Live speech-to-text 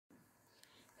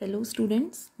Hello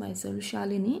students, myself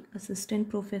Shalini, Assistant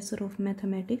Professor of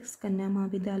Mathematics, Kanya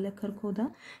Mahavidyalaya Kharkhoda,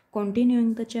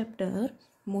 continuing the chapter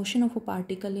Motion of a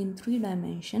Particle in 3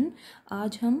 Dimension।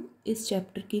 आज हम इस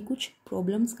chapter की कुछ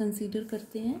problems consider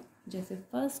करते हैं। जैसे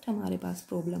फर्स्ट हमारे पास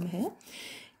प्रॉब्लम है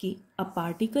कि a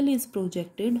particle is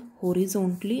projected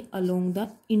horizontally along the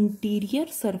interior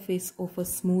surface of a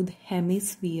smooth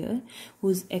hemisphere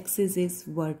whose axis is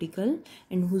vertical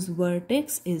and whose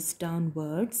vertex is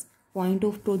downwards, point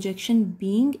of projection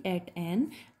being at an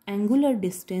angular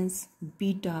distance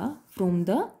beta from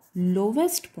the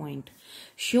lowest point.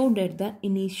 Show that the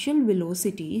initial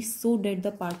velocity so that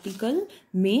the particle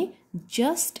may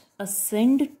just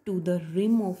ascend to the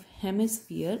rim of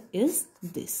hemisphere is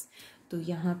this. तो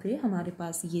यहाँ पे हमारे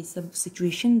पास ये सब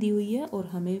situation दी हुई है और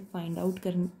हमें फाइंड आउट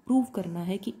प्रूव करना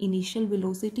है कि इनिशियल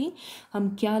वेलोसिटी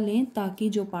हम क्या लें ताकि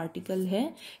जो पार्टिकल है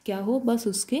क्या हो, बस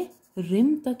उसके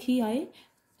रिम तक ही आए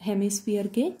हेमिस्फीयर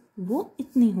के, वो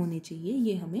इतनी होनी चाहिए,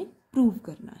 ये हमें प्रूव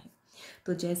करना है।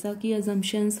 तो जैसा कि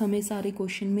अजम्पशंस हमें सारे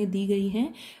क्वेश्चन में दी गई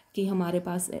हैं कि हमारे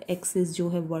पास एक्सिस जो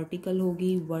है वर्टिकल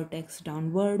होगी, वर्टेक्स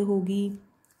डाउनवर्ड होगी,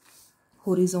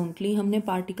 हॉरिजॉन्टली हमने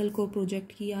पार्टिकल को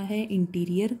प्रोजेक्ट किया है,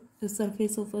 interior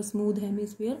surface of a smooth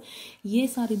hemisphere, ये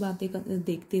सारी बातें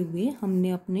देखते हुए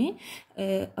हमने अपने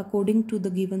according to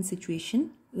the given situation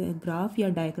graph या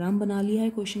डायग्राम बना लिया है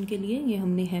क्वेश्चन के लिए। ये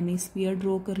हमने हेमिस्फीयर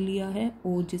ड्रॉ कर लिया है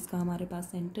और जिसका हमारे पास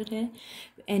सेंटर है।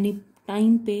 एनी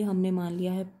टाइम पे हमने मान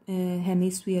लिया है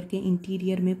हेमिस्फीयर के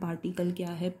इंटीरियर में पार्टिकल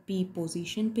क्या है, पी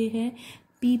पोजीशन पे है।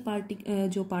 पी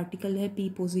जो पार्टिकल है पी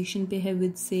पोजीशन पे है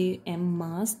विद से एम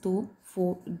मास, तो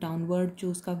डाउनवर्ड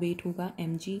जो उसका वेट होगा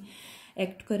mg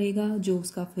एक्ट करेगा, जो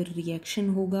उसका फिर रिएक्शन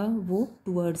होगा वो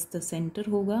टुवर्ड्स द सेंटर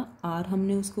होगा। r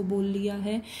हमने उसको बोल लिया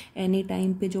है। एनी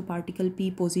टाइम पे जो पार्टिकल p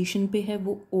पोजीशन पे है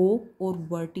वो o, और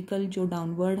वर्टिकल जो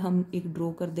डाउनवर्ड हम एक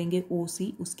ड्रॉ कर देंगे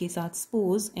OC, उसके साथ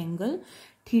सपोज एंगल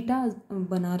थीटा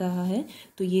बना रहा है।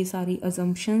 तो ये सारी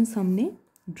अजम्पशंस हमने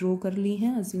ड्रॉ कर ली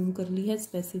हैं, अज्यूम कर ली है,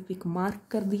 स्पेसिफिक मार्क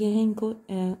कर दिए हैं इनको।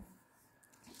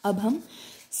 अब हम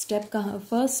स्टेप का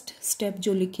फर्स्ट स्टेप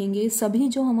जो लिखेंगे, सभी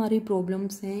जो हमारी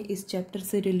प्रॉब्लम्स हैं इस चैप्टर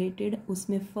से रिलेटेड,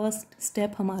 उसमें फर्स्ट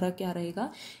स्टेप हमारा क्या रहेगा,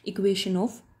 इक्वेशन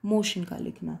ऑफ मोशन का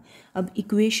लिखना। अब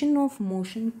इक्वेशन ऑफ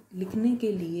मोशन लिखने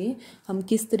के लिए हम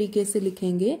किस तरीके से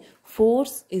लिखेंगे,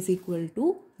 force is equal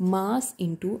to mass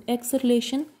into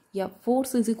acceleration, या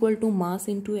force is equal to mass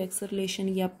into acceleration,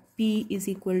 या P is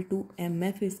equal to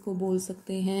mf इसको बोल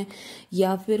सकते हैं।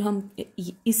 या फिर हम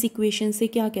इस इक्वेशन से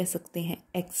क्या कह सकते हैं,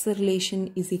 acceleration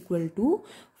is equal to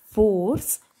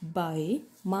force by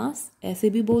mass, ऐसे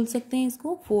भी बोल सकते हैं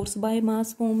इसको, फोर्स बाय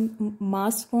मास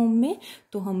फॉर्म में।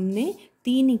 तो हमने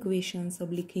 3 इक्वेशन सब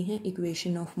लिखी हैं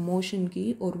इक्वेशन ऑफ मोशन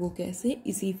की, और वो कैसे,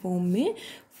 इसी फॉर्म में,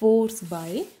 फोर्स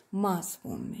बाय मास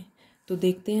फॉर्म में। तो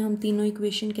देखते हैं हम तीनों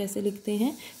इक्वेशन कैसे लिखते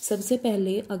हैं। सबसे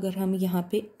पहले अगर हम यहाँ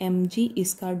पे mg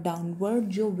इसका डाउनवर्ड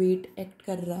जो वेट एक्ट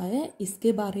कर रहा है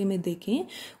इसके बारे में देखें,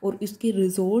 और इसके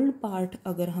रिजोल्व पार्ट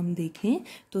अगर हम देखें,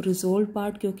 तो रिजोल्व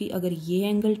पार्ट, क्योंकि अगर ये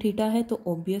एंगल थीटा है तो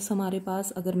ऑब्वियस हमारे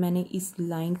पास, अगर मैंने इस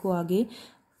लाइन को आगे,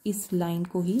 इस लाइन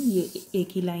को ही, ये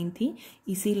एक ही लाइन थी,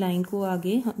 इसी लाइन को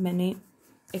आगे मैंने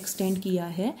एक्सटेंड किया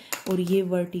है और ये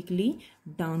वर्टिकली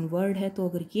डाउनवर्ड है, तो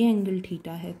अगर ये एंगल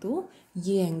थीटा है तो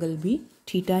ये एंगल भी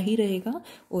थीटा ही रहेगा।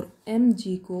 और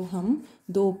mg को हम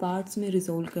 2 पार्ट्स में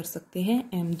रिजोल्व कर सकते हैं,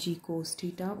 mg कोस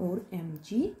थीटा और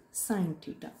mg साइन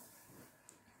थीटा।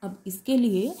 अब इसके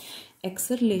लिए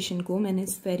एक्सेलरेशन को मैंने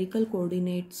स्फेरिकल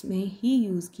कोऑर्डिनेट्स में ही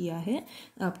यूज़ किया है।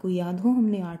 आपको याद हो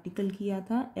हमने आर्टिकल किया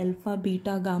था अल्फा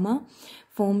बीटा गामा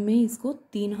फॉर्म में, इसको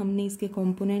 3 हमने इसके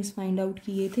कंपोनेंट्स फाइंड आउट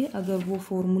किए थे। अगर वो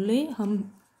फॉर्मूले हम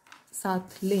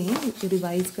साथ लें,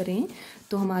 रिवाइज करें,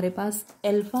 तो हमारे पास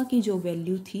अल्फा की जो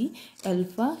वैल्यू थी,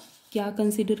 अल्फा क्या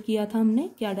कंसिडर किया था हमने,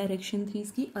 क्या डायरेक्शन थी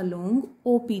इसकी, अलोंग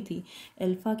OP थी।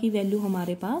 अल्फा की वैल्यू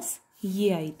हमारे पास ये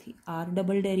आई थी, r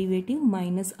double derivative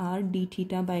minus r D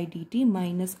theta by D T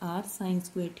minus r sine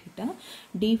square theta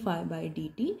D phi by D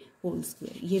T whole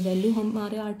square, ये वैल्यू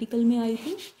हमारे आर्टिकल में आई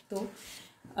थी। तो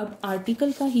अब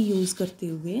आर्टिकल का ही यूज़ करते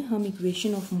हुए हम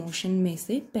इक्वेशन ऑफ मोशन में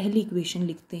से पहली इक्वेशन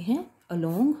लिखते हैं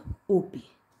अलोंग OP।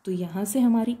 तो यहाँ से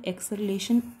हमारी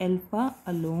एक्सेलरेशन अल्फा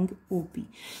अलोंग OP।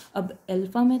 अब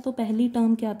अल्फा में तो पहली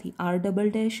टर्म क्या थी, r डबल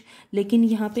डैश, लेकिन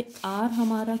यहाँ पे r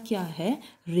हमारा क्या है,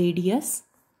 रेडियस।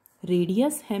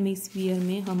 रेडियस हेमिस्फीयर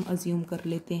में हम अज्यूम कर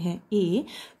लेते हैं a,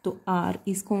 तो r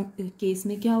इस केस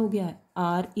में क्या हो गया है,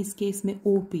 r इस केस में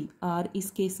OP, r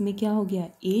इस केस में क्या हो गया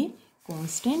है, a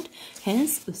कांस्टेंट,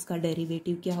 हेंस उसका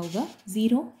डेरिवेटिव क्या होगा,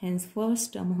 0, हेंस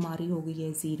फर्स्ट टर्म हमारी हो गई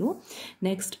है 0।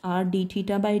 Next r D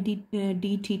theta by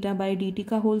D T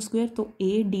का होल स्क्वायर, तो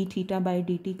a D theta by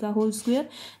D T का होल स्क्वायर।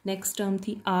 नेक्स्ट टर्म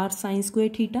थी r साइन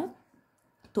स्क्वायर थीटा,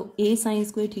 तो a साइन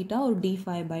स्क्वायर थीटा और D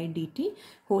phi by D T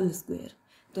whole square.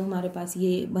 तो हमारे पास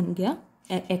ये बन गया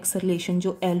एक्सेलरेशन,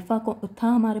 जो अल्फा था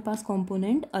हमारे पास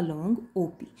कंपोनेंट अलोंग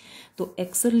ओपी। तो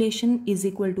एक्सेलरेशन इज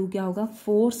इक्वल टू क्या होगा,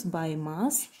 फोर्स बाय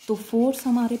मास। तो फोर्स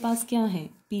हमारे पास क्या है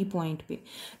पी पॉइंट पे,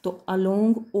 तो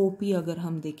अलोंग ओपी अगर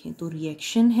हम देखें तो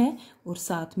रिएक्शन है और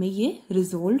साथ में ये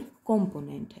रिजोल्व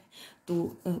कंपोनेंट है। तो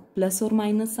प्लस और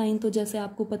माइनस साइन तो जैसे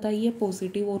आपको पता ही है,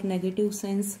 पॉजिटिव और नेगेटिव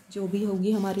सेंस जो भी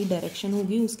होगी हमारी डायरेक्शन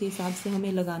होगी उसके हिसाब से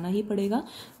हमें लगाना ही पड़ेगा,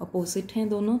 अपोजिट हैं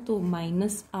दोनों। तो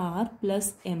minus are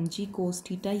plus M G cos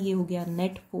theta, ये हो गया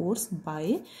नेट फोर्स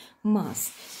बाय मास।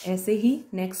 ऐसे ही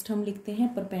नेक्स्ट हम लिखते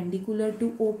हैं perpendicular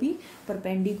to OP.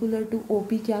 Perpendicular to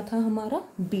OP क्या था हमारा,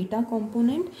 बीटा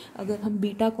कंपोनेंट। अगर हम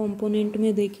बीटा कंपोनेंट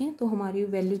में देखें तो हमारी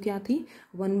वैल्यू क्या थी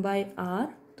 1/r,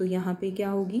 तो यहाँ पे क्या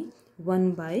होगी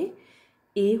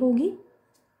 1/a होगी।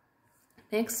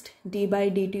 Next D by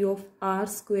D T of are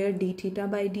square D theta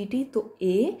by D T, तो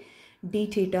a D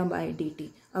theta by D T.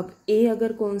 अब a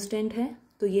अगर कांस्टेंट है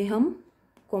तो ये हम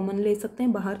कॉमन ले सकते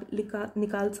हैं, बाहर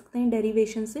निकाल सकते हैं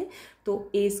डेरिवेशन से। तो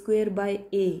a स्क्वेयर बाई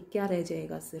a क्या रह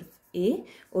जाएगा, सिर्फ a,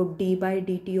 और d by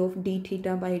D T of D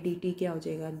theta by D T क्या हो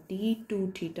जाएगा d to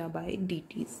theta by D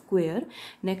T square.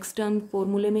 Next term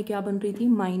फॉर्मूले में क्या बन रही थी,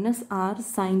 minus are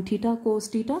sine theta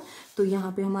cos theta, तो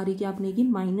यहाँ पे हमारी क्या बनेगी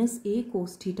minus a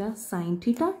cos theta sine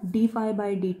theta D phi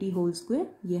by D T whole square,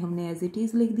 ये हमने एज इट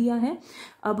इज लिख दिया है।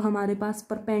 अब हमारे पास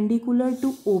perpendicular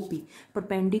to OP,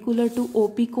 perpendicular to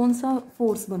OP कौन सा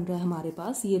फोर्स बन रहा है हमारे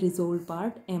पास, ये resolve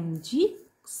part M G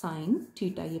sine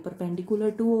theta, ये परपेंडिकुलर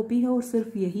टू ओपी है और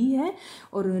सिर्फ यही है,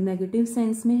 और नेगेटिव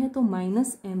सेंस में है तो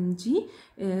minus M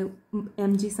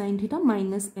G sine theta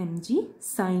minus M G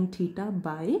sine theta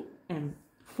by M,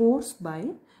 force by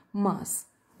mass.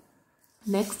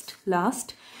 Next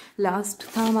last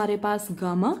था हमारे पास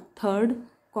गामा, थर्ड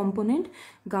कंपोनेंट।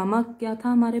 गामा क्या था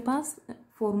हमारे पास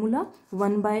फॉर्मूला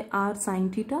 1/r साइन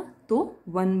थीटा, तो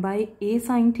 1/a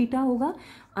साइन थीटा होगा।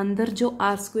 अंदर जो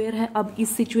r स्क्वेयर है, अब इस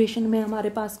सिचुएशन में हमारे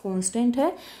पास कांस्टेंट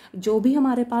है। जो भी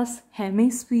हमारे पास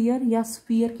हेमिस्फीयर या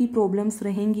स्फीयर की प्रॉब्लम्स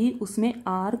रहेंगी उसमें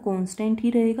r कांस्टेंट ही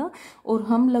रहेगा, और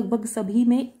हम लगभग सभी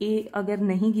में a अगर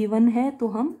नहीं गिवन है तो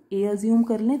हम a अज्यूम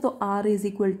कर लें, तो r is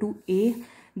equal to a।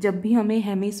 जब भी हमें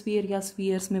हेमिस्फीयर या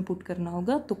स्फीयर्स में पुट करना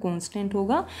होगा तो कांस्टेंट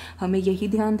होगा, हमें यही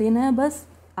ध्यान देना है बस,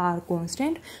 आर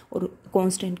कांस्टेंट और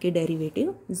कांस्टेंट के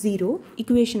derivative zero,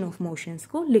 equation of motions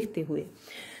को लिखते हुए।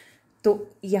 तो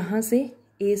यहाँ से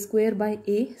a स्क्वायर बाय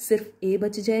a, सिर्फ a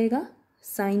बच जाएगा,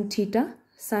 sine theta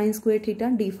sine square theta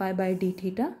D phi by D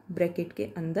theta bracket के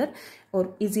अंदर,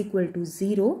 और इज इक्वल टू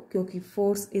जीरो, क्योंकि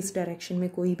फोर्स इस डायरेक्शन में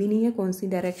कोई भी नहीं है। कौन सी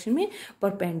डायरेक्शन में,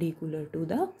 परपेंडिकुलर टू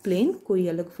द प्लेन, कोई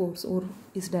अलग फोर्स और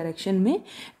इस डायरेक्शन में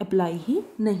अप्लाई ही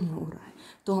नहीं हो रहा है।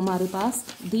 तो हमारे पास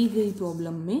दी गई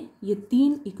प्रॉब्लम में ये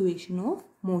तीन इक्वेशन ऑफ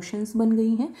मोशंस बन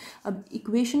गई हैं। अब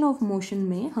इक्वेशन ऑफ मोशन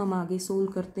में हम आगे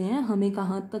सोल्व करते हैं, हमें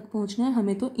कहाँ तक पहुँचना है,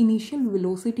 हमें तो इनिशियल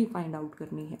वेलोसिटी फाइंड आउट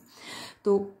करनी है।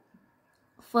 तो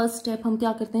फर्स्ट स्टेप हम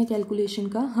क्या करते हैं कैलकुलेशन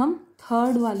का, हम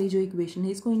थर्ड वाली जो इक्वेशन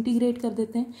है इसको इंटीग्रेट कर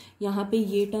देते हैं। यहाँ पे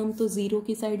ये टर्म तो जीरो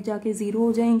की साइड जाके जीरो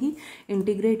हो जाएंगी,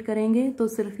 इंटीग्रेट करेंगे तो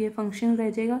सिर्फ ये फंक्शन रह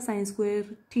जाएगा sine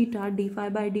square theta D phi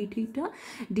by D theta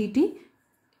D T,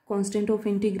 constant of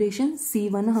integration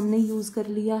C1 हमने यूज़ कर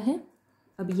लिया है।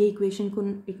 अब ये इक्वेशन को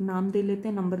एक नाम दे लेते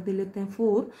हैं, नंबर दे लेते हैं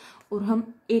 4, और हम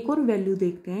एक और वैल्यू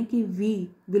देखते हैं कि v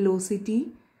वेलोसिटी,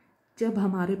 जब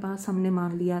हमारे पास हमने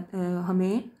मान लिया,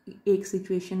 हमें एक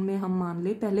सिचुएशन में हम मान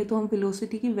ले, पहले तो हम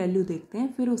वेलोसिटी की वैल्यू देखते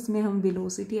हैं, फिर उसमें हम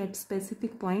velocity at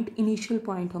specific point, initial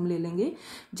point हम ले लेंगे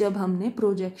जब हमने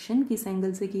प्रोजेक्शन किस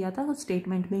एंगल से किया था,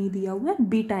 स्टेटमेंट में ही दिया हुआ है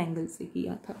बीटा एंगल से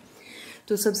किया था।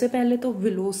 तो सबसे पहले तो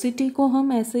वेलोसिटी को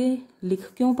हम ऐसे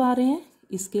लिख क्यों पा रहे हैं,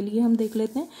 इसके लिए हम देख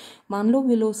लेते हैं। मान लो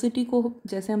वेलोसिटी को,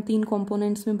 जैसे हम तीन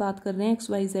कंपोनेंट्स में बात कर रहे हैं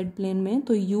XYZ प्लेन में,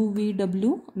 तो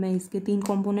UVW मैं इसके तीन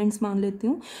कंपोनेंट्स मान लेती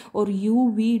हूँ, और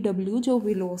UVW जो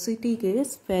वेलोसिटी के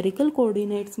स्फेरिकल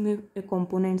कोऑर्डिनेट्स में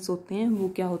कंपोनेंट्स होते हैं वो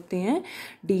क्या होते हैं,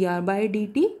 dr by D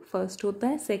T first होता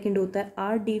है, सेकेंड होता है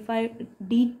r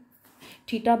D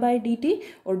theta by D T,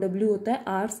 और W होता है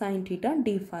r sine theta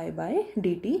D phi by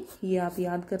D T. ये आप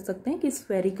याद कर सकते हैं कि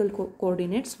स्फेरिकल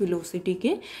कोऑर्डिनेट्स वेलोसिटी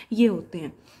के ये होते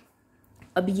हैं।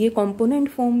 अब ये कंपोनेंट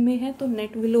फॉर्म में है तो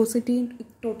नेट वेलोसिटी,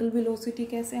 टोटल वेलोसिटी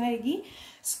कैसे आएगी,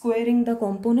 स्क्वायरिंग द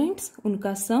कंपोनेंट्स,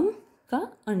 उनका सम का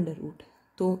अंडर रूट।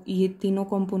 तो ये तीनों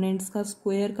कंपोनेंट्स का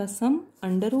स्क्वायर का सम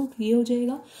अंडर रूट ये हो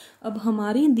जाएगा। अब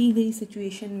हमारी दी गई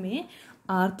सिचुएशन में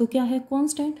r तो क्या है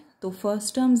कांस्टेंट, तो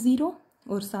फर्स्ट टर्म जीरो,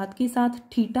 और साथ के साथ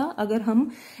थीटा अगर हम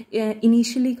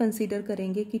इनिशियली कंसीडर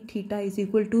करेंगे कि theta is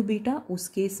equal to beta, उस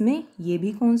केस में ये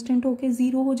भी कांस्टेंट होके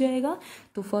ज़ीरो हो जाएगा।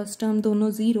 तो फर्स्ट टर्म दोनों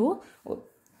ज़ीरो,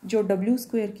 जो डब्ल्यू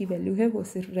स्क्वायर की वैल्यू है वो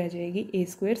सिर्फ रह जाएगी ए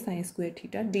square sine square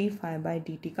theta D phi by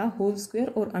D T का होल स्क्वायर,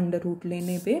 और अंडर रूट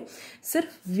लेने पे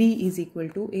सिर्फ v is equal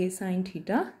to A sine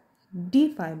theta D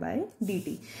phi by D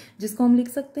T, जिसको हम लिख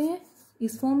सकते हैं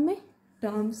इस फॉर्म में,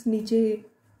 टर्म्स नीचे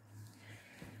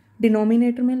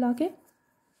डिनोमिनेटर में लाके।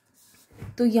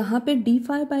 तो यहाँ पे D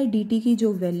phi by D T की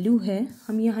जो वैल्यू है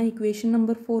हम यहाँ इक्वेशन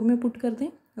नंबर 4 में पुट कर दें,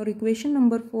 और इक्वेशन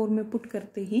नंबर 4 में पुट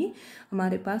करते ही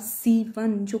हमारे पास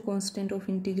C1 जो कांस्टेंट ऑफ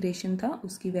इंटीग्रेशन था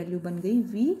उसकी वैल्यू बन गई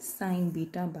v sign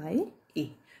beta by a।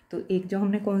 तो एक जो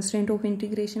हमने कांस्टेंट ऑफ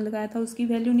इंटीग्रेशन लगाया था उसकी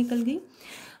वैल्यू निकल गई।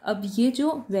 अब ये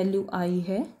जो वैल्यू आई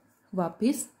है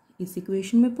वापस इस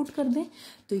इक्वेशन में पुट कर दें,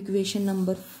 तो इक्वेशन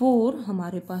नंबर 4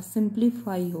 हमारे पास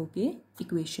सिंप्लीफाई होके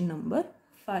इक्वेशन नंबर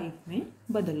 5 में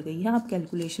बदल गई है। आप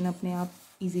कैलकुलेशन अपने आप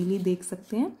इजीली देख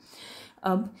सकते हैं।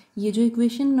 अब ये जो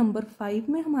इक्वेशन नंबर 5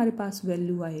 में हमारे पास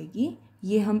वैल्यू आएगी,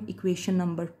 ये हम इक्वेशन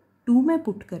नंबर 2 में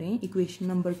पुट करें। इक्वेशन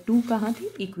नंबर 2 कहाँ थी?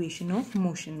 इक्वेशन ऑफ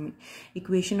मोशन में।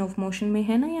 इक्वेशन ऑफ मोशन में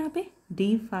है ना यहाँ पे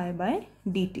D phi bye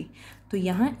D T, तो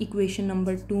यहाँ इक्वेशन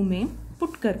नंबर 2 में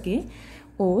पुट करके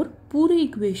और पूरी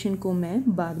इक्वेशन को मैं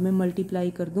बाद में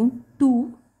मल्टीप्लाई कर दूँ 2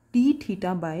 D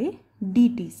theta by D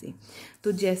T से।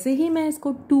 तो जैसे ही मैं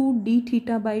इसको 2 D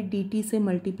theta by D T से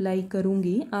मल्टीप्लाई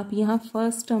करूँगी, आप यहाँ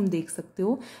फर्स्ट टर्म देख सकते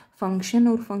हो, फंक्शन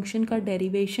और फंक्शन का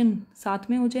डेरिवेशन साथ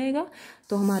में हो जाएगा।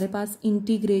 तो हमारे पास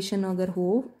इंटीग्रेशन अगर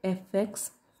हो F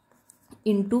x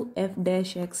into F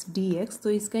dash x D x, तो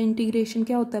इसका इंटीग्रेशन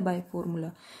क्या होता है by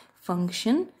formula,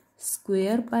 function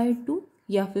square by 2,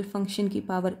 या फिर फंक्शन की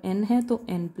पावर n है तो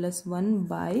n+1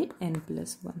 बाय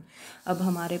n+1। अब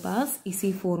हमारे पास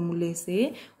इसी फॉर्मूले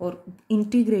से और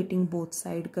इंटीग्रेटिंग बोथ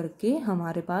साइड करके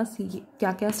हमारे पास ये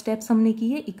क्या क्या स्टेप्स हमने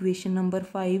किए, इक्वेशन नंबर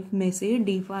 5 में से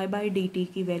D phi by D T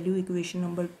की वैल्यू इक्वेशन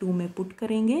नंबर 2 में पुट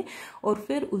करेंगे और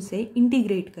फिर उसे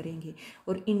इंटीग्रेट करेंगे।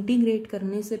 और इंटीग्रेट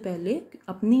करने से पहले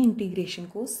अपनी इंटीग्रेशन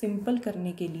को सिंपल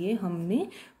करने के लिए हमने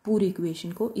पूरी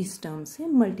इक्वेशन को इस टर्म से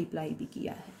मल्टीप्लाई भी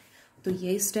किया है। तो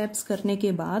ये स्टेप्स करने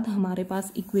के बाद हमारे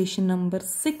पास इक्वेशन नंबर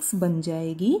 6 बन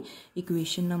जाएगी।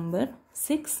 इक्वेशन नंबर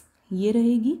 6 ये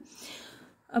रहेगी।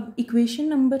 अब इक्वेशन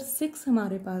नंबर 6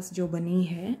 हमारे पास जो बनी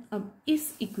है, अब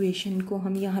इस इक्वेशन को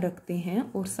हम यहाँ रखते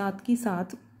हैं और साथ ही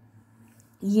साथ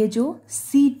ये जो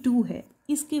C2 है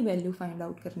इसकी वैल्यू फाइंड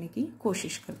आउट करने की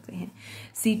कोशिश करते हैं।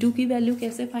 C2 की वैल्यू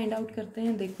कैसे फाइंड आउट करते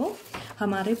हैं, देखो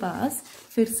हमारे पास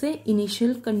फिर से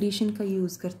इनिशियल कंडीशन का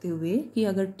यूज़ करते हुए कि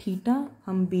अगर थीटा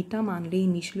हम बीटा मान लें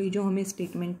इनिशियली जो हमें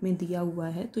स्टेटमेंट में दिया हुआ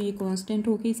है, तो ये कांस्टेंट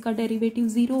होके इसका डेरिवेटिव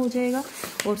 0 हो जाएगा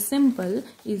और सिंपल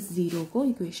इस 0 को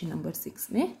इक्वेशन नंबर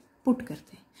 6 में पुट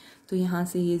करते हैं। तो यहाँ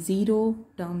से ये 0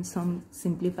 टर्म्स हम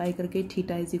सिंप्लीफाई करके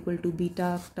theta is equal to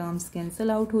beta terms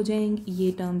cancel out हो जाएंगे,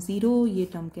 ये टर्म 0 ये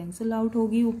टर्म कैंसिल आउट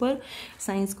होगी, ऊपर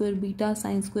साइन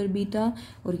स्क्वायर बीटा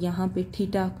और यहाँ पे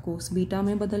थीटा कोस बीटा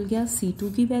में बदल गया।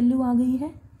 C2 की वैल्यू आ गई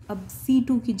है। अब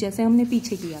C2 की जैसे हमने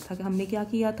पीछे किया था, हमने क्या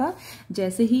किया था,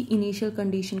 जैसे ही इनिशियल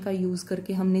कंडीशन का यूज़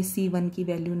करके हमने C1 की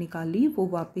वैल्यू निकाली वो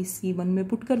वापस C1 में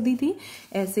पुट कर दी थी,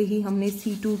 ऐसे ही हमने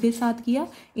C2 के साथ किया,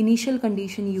 इनिशियल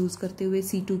कंडीशन यूज़ करते हुए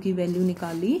C2 की वैल्यू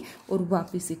निकाली और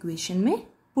वापस इक्वेशन में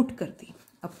पुट कर दी।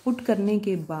 अब पुट करने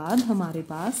के बाद हमारे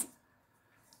पास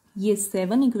ये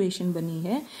 7 इक्वेशन बनी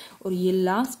है और ये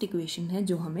लास्ट इक्वेशन है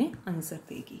जो हमें आंसर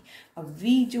देगी। अब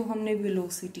v जो हमने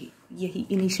वेलोसिटी, यही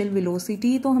इनिशियल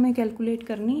वेलोसिटी तो हमें कैलकुलेट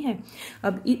करनी है।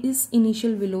 अब इस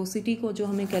इनिशियल वेलोसिटी को जो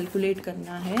हमें कैलकुलेट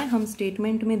करना है, हम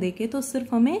स्टेटमेंट में देखें तो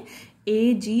सिर्फ हमें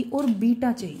a, g और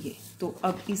बीटा चाहिए। तो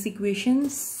अब इस इक्वेशन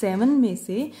 7 में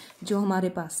से जो हमारे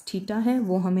पास थीटा है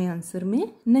वो हमें आंसर में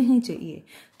नहीं चाहिए।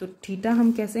 तो थीटा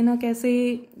हम कैसे ना कैसे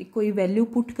कोई वैल्यू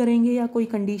पुट करेंगे या कोई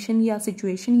कंडीशन या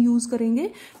सिचुएशन यूज़ करेंगे।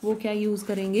 वो क्या यूज़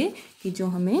करेंगे कि जो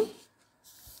हमें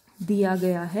दिया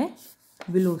गया है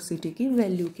वेलोसिटी की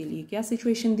वैल्यू के लिए क्या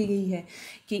सिचुएशन दी गई है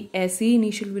कि ऐसी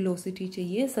इनिशियल वेलोसिटी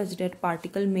चाहिए सच दैट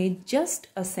पार्टिकल में just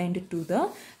ascend to the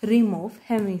rim of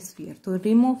hemisphere. तो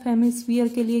रिम ऑफ हेमिस्फीयर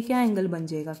के लिए क्या एंगल बन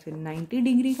जाएगा, फिर 90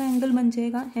 डिग्री का एंगल बन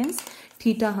जाएगा। हेंस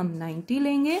थीटा हम 90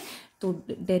 लेंगे तो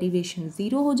डेरिवेशन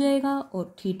 0 हो जाएगा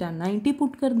और थीटा 90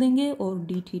 पुट कर देंगे और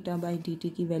D theta by D T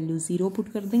की वैल्यू 0 पुट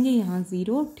कर देंगे। यहाँ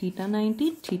 0 थीटा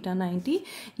 90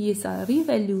 ये सारी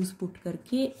वैल्यूज़ पुट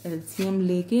करके एलसीएम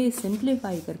लेके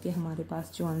सिंप्लीफाई करके हमारे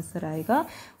पास जो आंसर आएगा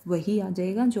वही आ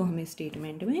जाएगा जो हमें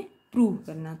स्टेटमेंट में प्रूव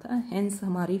करना था। हेंस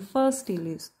हमारी फर्स्ट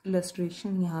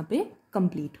इलस्ट्रेशन यहाँ पे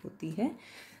कंप्लीट होती है।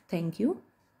 Thank you.